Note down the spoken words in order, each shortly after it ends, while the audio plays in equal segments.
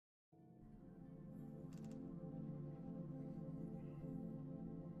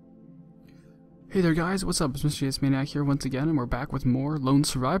Hey there guys, what's up? It's Mischievous Maniac here once again, and we're back with more Lone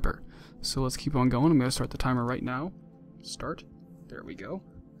Survivor. So let's keep on going. I'm going to start the timer right now. Start. There we go.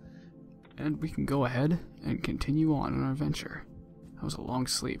 And we can go ahead and continue on our adventure. That was a long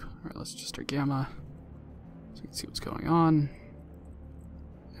sleep. Alright, let's just start gamma so we can see what's going on.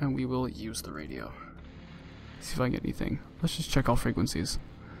 And we will use the radio. See if I can get anything. Let's just check all frequencies.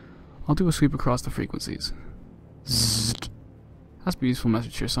 I'll do a sweep across the frequencies. Zzzt. Has to be a useful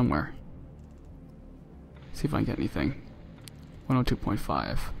message here somewhere. See if I can get anything.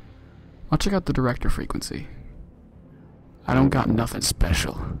 102.5. I'll check out the director frequency. I don't got nothing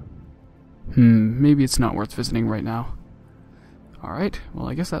special. Maybe it's not worth visiting right now. Alright, well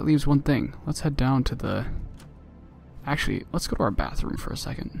I guess that leaves one thing. Let's head down to the... Actually, let's go to our bathroom for a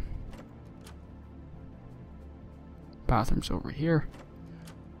second. Bathroom's over here.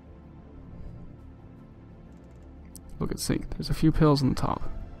 Look at the sink. There's a few pills on the top.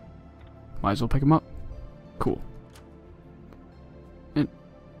 Might as well pick them up. Cool. And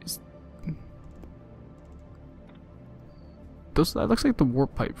that looks like the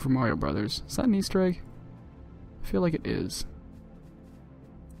warp pipe from Mario Brothers. Is that an Easter egg? I feel like it is.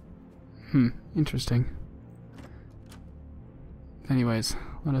 Interesting. Anyways,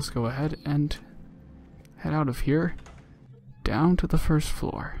 let us go ahead and head out of here down to the first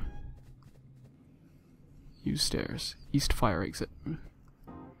floor. Use stairs. East fire exit.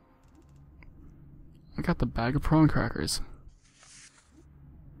 I got the bag of prawn crackers.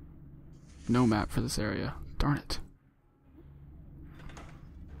 No map for this area. Darn it.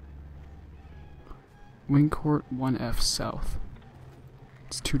 Wing Court 1F South.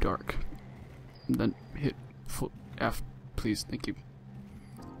 It's too dark. And then hit F, please. Thank you.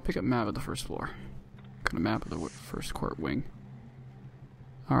 Pick up map of the first floor. Got a map of the first court wing.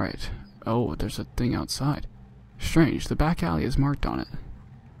 Alright. Oh, there's a thing outside. Strange. The back alley is marked on it.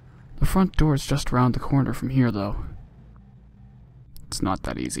 The front door is just around the corner from here, though. It's not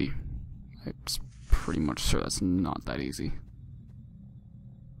that easy. I'm pretty much sure that's not that easy.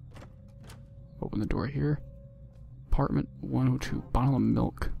 Open the door here. Apartment 102. Bottle of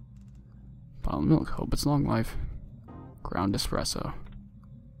milk. Bottle of milk. Hope it's long life. Ground espresso.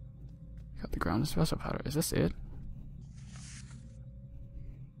 Got the ground espresso powder. Is this it?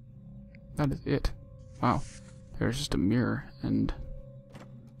 That is it. Wow. There's just a mirror and...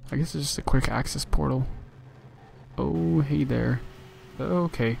 I guess it's just a quick access portal. Oh, hey there.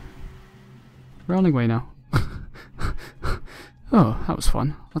 Okay. We're on the way now. Oh, that was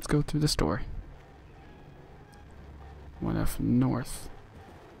fun. Let's go through this door. 1F North.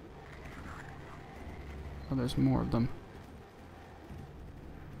 Oh, there's more of them.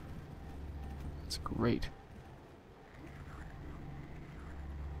 That's great. Do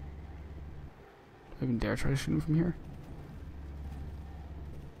I even dare try to shoot him from here?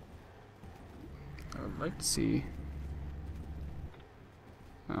 I would like to see...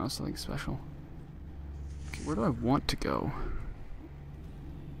 Oh, something special. Okay, where do I want to go?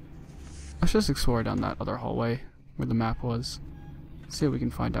 Let's just explore down that other hallway where the map was. See what we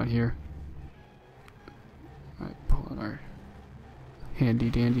can find down here. Alright, pull out our handy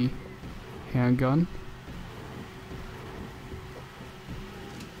dandy handgun.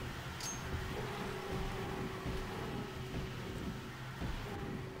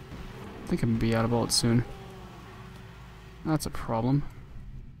 I think I'm gonna be out of bullets soon. That's a problem.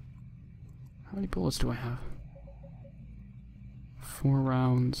 How many bullets do I have? 4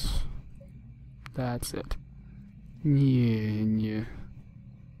 rounds. That's it. Yeah.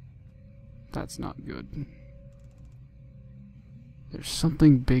 That's not good. There's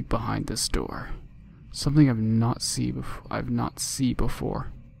something big behind this door. Something I've not seen before. I've not seen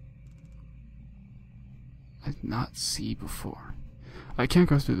before. I can't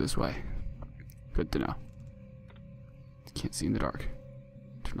go through this way. Good to know. Can't see in the dark.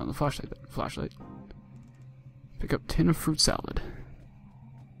 Turn on the flashlight. Pick up tin of fruit salad.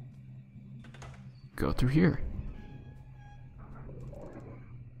 Go through here.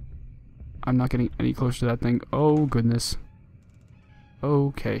 I'm not getting any closer to that thing. Oh goodness.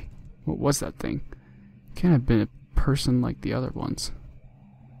 Okay. What was that thing? Can't have been a person like the other ones.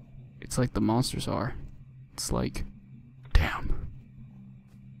 It's like the monsters are. It's like... Damn.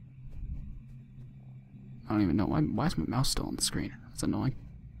 I don't even know. Why is my mouse still on the screen? That's annoying.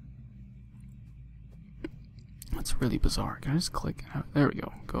 That's really bizarre. Can I just click? There we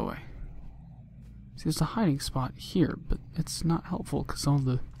go. Go away. See, there's a hiding spot here, but it's not helpful because all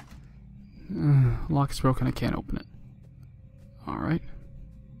the lock is broken. I can't open it. Alright.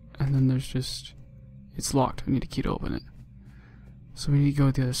 And then there's just... It's locked. I need a key to open it. So we need to go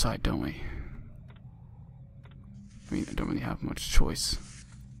to the other side, don't we? I mean, I don't really have much choice.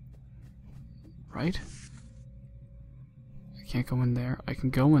 right? I can't go in there. I can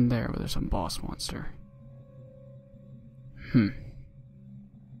go in there, but there's some boss monster.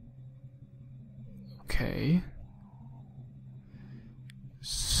 Okay.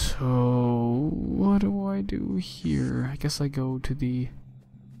 So, what do I do here? I guess I go to the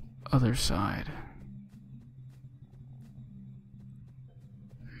other side.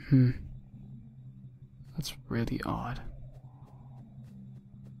 That's really odd.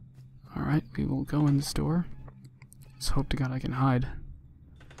 Alright, we will go in this door. Let's hope to God I can hide.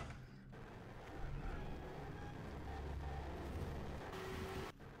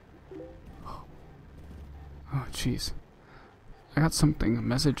 Oh, jeez. I got something, a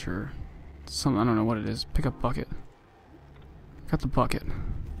message or something, I don't know what it is. Pick up bucket. Got the bucket.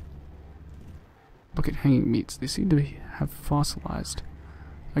 Bucket hanging meats. They seem to have fossilized.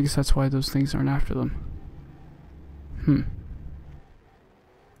 I guess that's why those things aren't after them.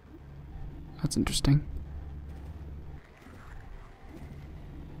 That's interesting.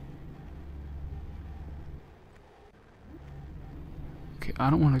 Okay, I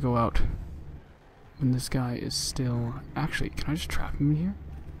don't want to go out when this guy is still... Actually, can I just trap him in here?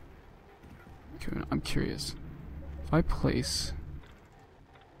 Okay, I'm curious. If I place...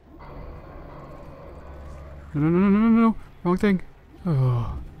 No. Wrong thing.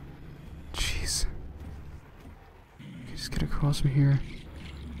 Oh. Jeez. Okay, just get across from here.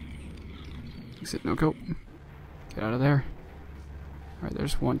 Exit, no, go. Get out of there. Alright,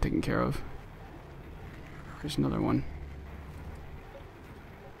 there's one taken care of. There's another one.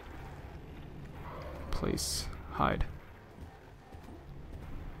 Place. Hide.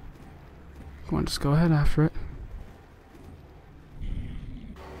 Come on, just go ahead after it.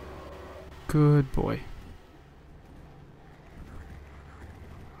 Good boy.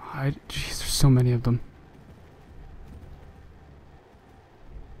 Hide. Jeez, there's so many of them.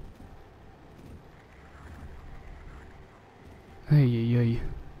 Hey.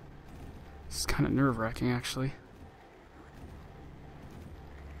 This is kind of nerve-wracking, actually.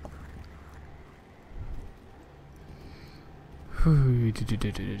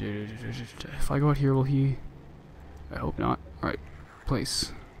 If I go out here, will he... I hope not. Alright,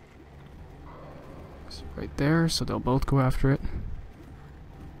 place. It's right there, so they'll both go after it.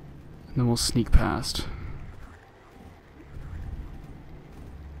 And then we'll sneak past.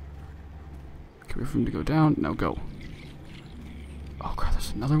 Okay, we have room to go down. Now go. Oh crap,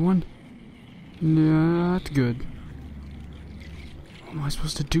 there's another one? Not good. What am I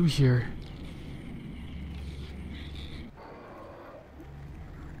supposed to do here?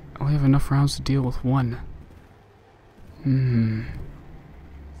 I only have enough rounds to deal with one.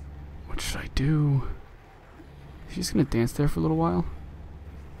 What should I do? Is he just gonna dance there for a little while?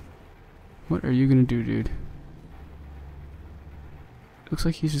 What are you gonna do, dude? Looks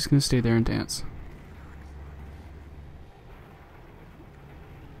like he's just gonna stay there and dance.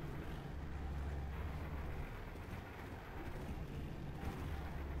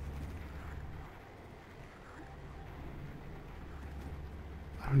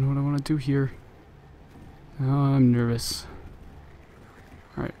 I don't know what I want to do here. Oh, I'm nervous.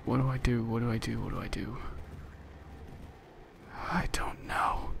 Alright, what do I do? What do I do? I don't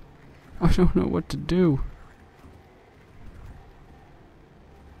know. I don't know what to do.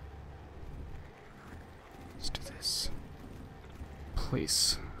 Let's do this.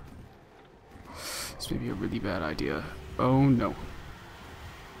 Place. This may be a really bad idea. Oh no.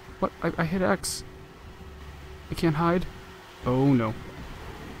 What? I hit X. I can't hide? Oh no.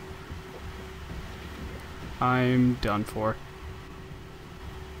 I'm done for.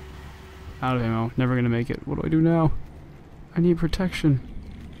 Out of ammo. Never gonna make it. What do I do now? I need protection.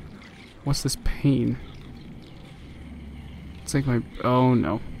 What's this pain? It's like my... Oh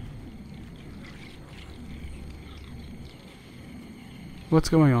no. What's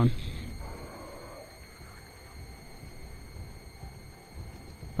going on?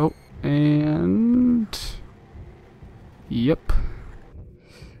 Oh, and... Yep.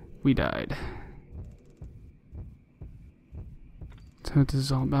 We died. That's what this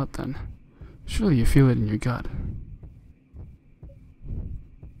is all about then. Surely you feel it in your gut.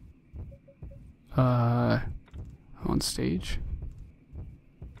 On stage?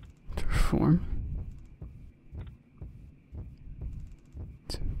 To perform?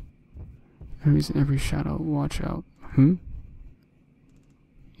 Enemies in every shadow, watch out. You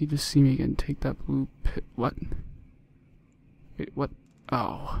just see me again, take that blue pit. What? Wait, what?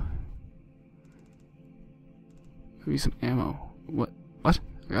 Oh. Maybe some ammo. What? I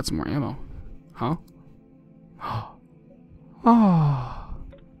got some more ammo. Huh? Oh.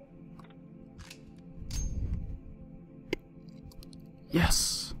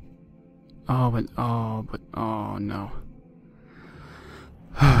 Yes. Oh no.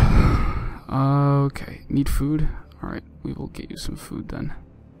 Okay, need food? Alright, we will get you some food then.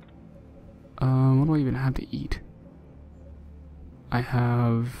 What do I even have to eat? I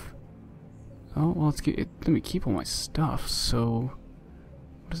have... Oh, well, let me keep all my stuff, so...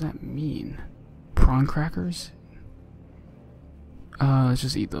 What does that mean? Prawn crackers? Let's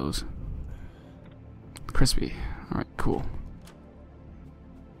just eat those. Crispy. Alright, cool.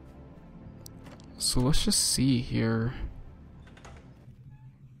 So let's just see here.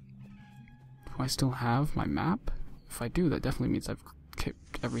 Do I still have my map? If I do, that definitely means I've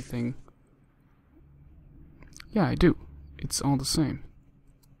kept everything. Yeah, I do. It's all the same.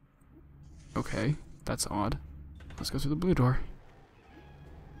 Okay, that's odd. Let's go through the blue door.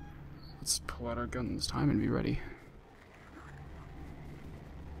 Let's pull out our gun this time and be ready.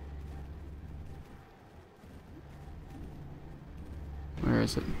 Where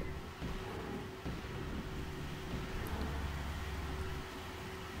is it?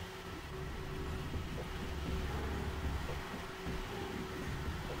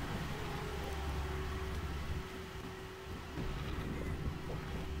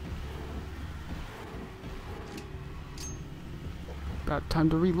 Got time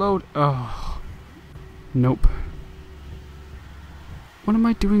to reload. Oh. Nope. What am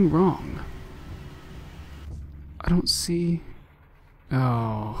I doing wrong? I don't see...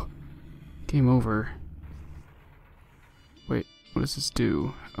 Oh. Game over. Wait, what does this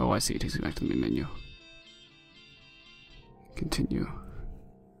do? Oh, I see. It takes me back to the main menu. Continue.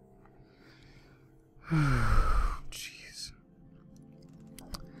 Jeez.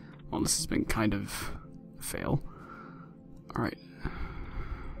 Well, this has been kind of a fail. Alright.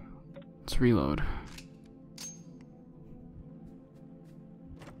 Let's reload.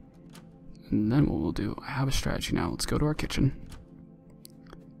 And then what we'll do, I have a strategy now. Let's go to our kitchen.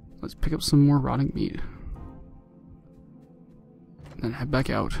 Let's pick up some more rotting meat. And then head back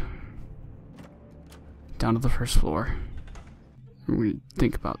out. Down to the first floor. And we're going to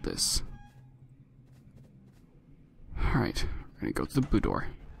think about this. Alright, we're going to go to the blue door.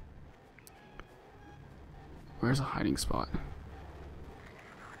 Where's a hiding spot?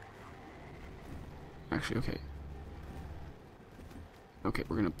 Actually, okay. Okay,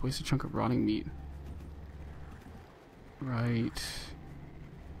 we're gonna place a chunk of rotting meat. Right...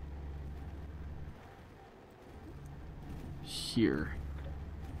 here.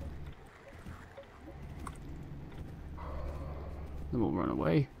 Then we'll run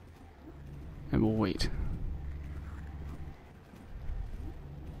away. And we'll wait.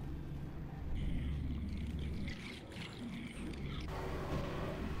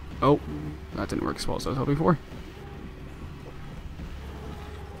 Oh, that didn't work as well as I was hoping for.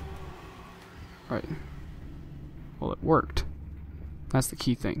 Alright. Well, it worked. That's the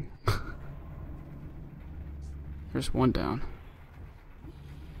key thing. There's one down.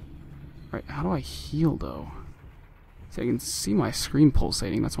 Right, how do I heal, though? See, I can see my screen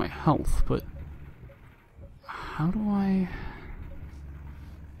pulsating. That's my health, but... How do I...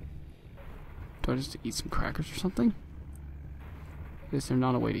 Do I just eat some crackers or something? Is there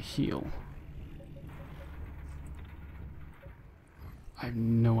not a way to heal? I have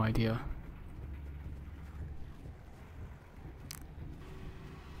no idea.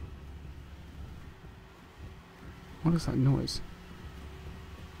 What is that noise?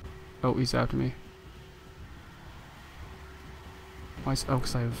 Oh, he's after me. Oh,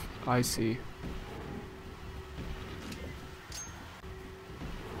 because I see.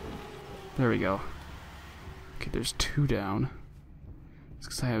 There we go. Okay, there's two down. It's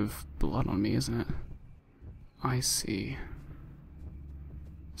because I have blood on me, isn't it? I see.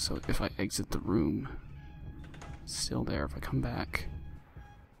 So if I exit the room, it's still there if I come back.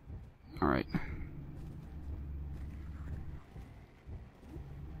 Alright.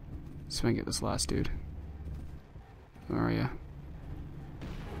 So I get this last dude. Where are ya?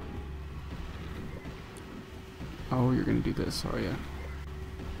 Oh, you're gonna do this, are ya?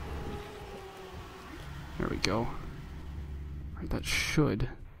 There we go. Right, that should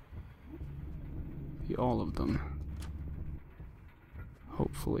be all of them.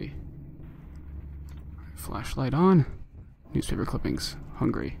 Hopefully. Right, flashlight on. Newspaper clippings.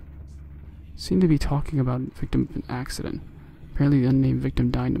 Hungry. Seem to be talking about victim of an accident. Apparently the unnamed victim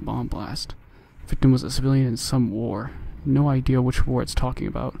died in a bomb blast. Victim was a civilian in some war. No idea which war it's talking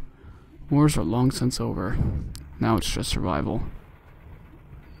about. Wars are long since over. Now it's just survival.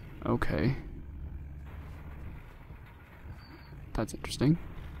 Okay. That's interesting.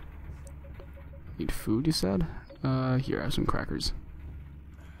 Need food, you said? Here, I have some crackers.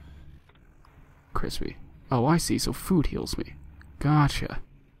 Crispy. Oh, I see, so food heals me. Gotcha.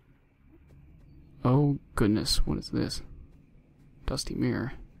 Oh goodness, what is this? Dusty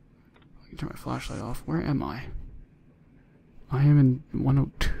mirror. I can turn my flashlight off. Where am I? I am in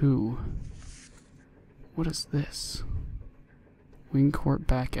 102. What is this? Wing Court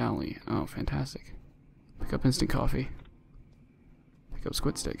Back Alley. Oh, fantastic. Pick up instant coffee. Pick up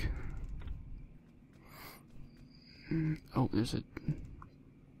squid stick. Oh, there's a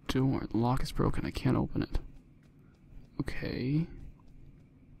door. The lock is broken. I can't open it. Okay.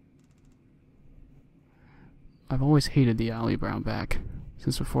 I've always hated the alley around back,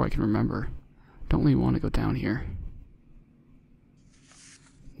 since before I can remember. Don't really want to go down here.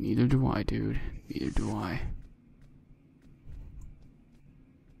 Neither do I, dude. Neither do I.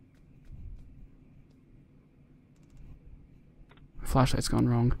 My flashlight's gone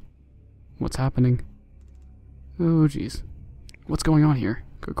wrong. What's happening? Oh, jeez. What's going on here?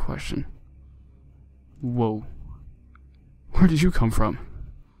 Good question. Whoa. Where did you come from?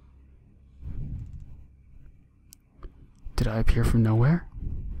 Did I appear from nowhere?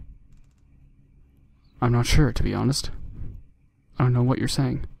 I'm not sure, to be honest. I don't know what you're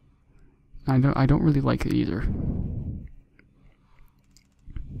saying. I don't really like it either.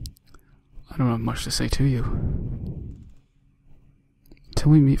 I don't have much to say to you.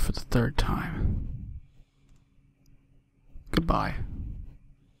 Till we meet for the third time. Goodbye.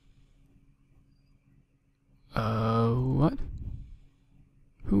 What?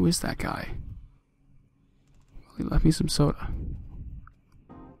 Who is that guy? Well, he left me some soda.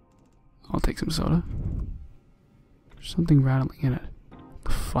 I'll take some soda. There's something rattling in it.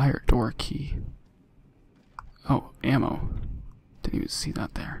 The fire door key. Oh, ammo. Didn't even see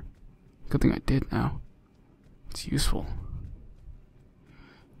that there. Good thing I did now. It's useful.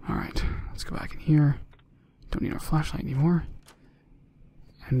 Alright, let's go back in here. Don't need our flashlight anymore.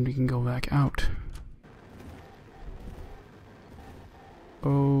 And we can go back out.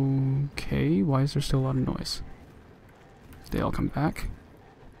 Okay, why is there still a lot of noise? Did they all come back?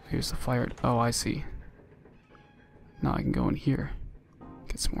 Here's the fire. Oh, I see. Now I can go in here.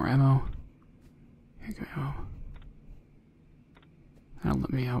 Get some more ammo. Here we go. That'll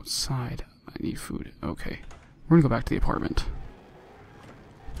let me outside. I need food. Okay. We're gonna go back to the apartment.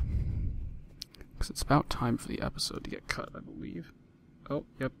 Because it's about time for the episode to get cut, I believe. Oh,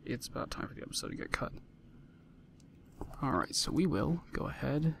 yep, it's about time for the episode to get cut. Alright, so we will go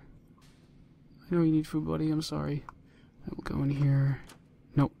ahead. I know you need food, buddy, I'm sorry. I will go in here.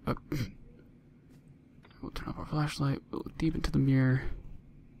 Nope. We'll turn off our flashlight. We'll look deep into the mirror.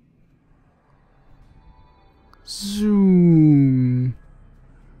 Zoom.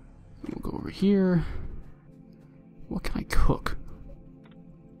 We'll go over here. What can I cook?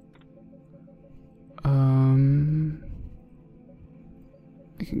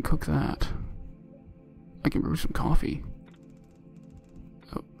 I can cook that. I can brew some coffee.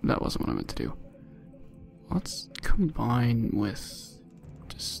 Oh, that wasn't what I meant to do. Let's combine with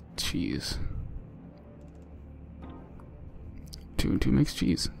just cheese. 2 and 2 makes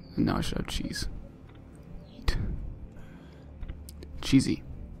cheese. And now I should have cheese. Eat. Cheesy.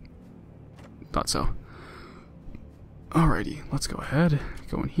 Thought so. Alrighty, let's go ahead.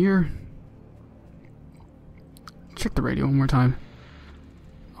 Go in here. Check the radio one more time.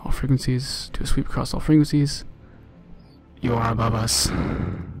 All frequencies. Do a sweep across all frequencies. You are above us.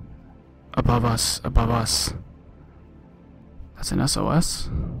 Above us. Above us. That's an SOS.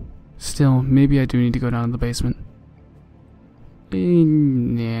 Still, maybe I do need to go down to the basement.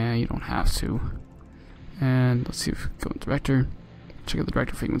 Yeah, you don't have to. And let's see if we go in director. Check out the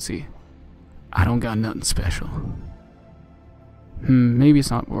director frequency. I don't got nothing special. Maybe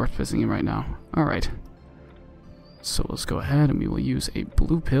it's not worth visiting him right now. Alright. So let's go ahead and we will use a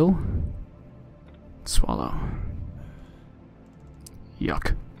blue pill. Swallow.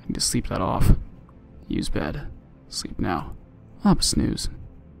 Yuck. I need to sleep that off. Use bed. Sleep now. I'll have a snooze.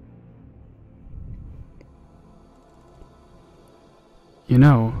 You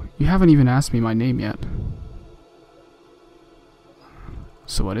know, you haven't even asked me my name yet.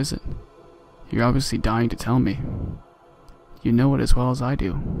 So what is it? You're obviously dying to tell me. You know it as well as I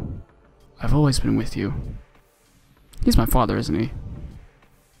do. I've always been with you. He's my father, isn't he?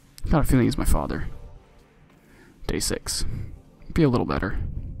 Got a feeling he's my father. Day 6. Be a little better.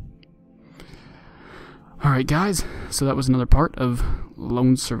 Alright guys, so that was another part of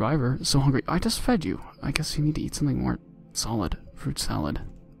Lone Survivor. So hungry. I just fed you. I guess you need to eat something more solid. Fruit salad.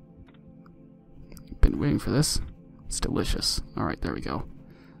 Been waiting for this. It's delicious. Alright, there we go.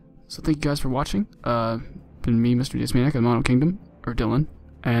 So thank you guys for watching. Been me, Mr. Dismaniac of the Mono Kingdom, or Dylan.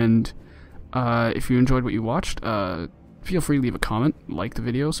 And if you enjoyed what you watched, feel free to leave a comment, like the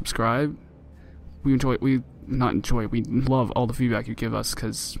video, subscribe. We love all the feedback you give us,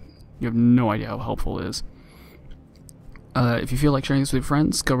 because You have no idea how helpful it is. If you feel like sharing this with your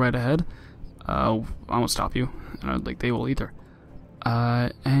friends, go right ahead. I won't stop you. I don't think they will either.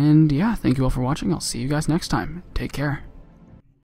 And yeah, thank you all for watching. I'll see you guys next time. Take care.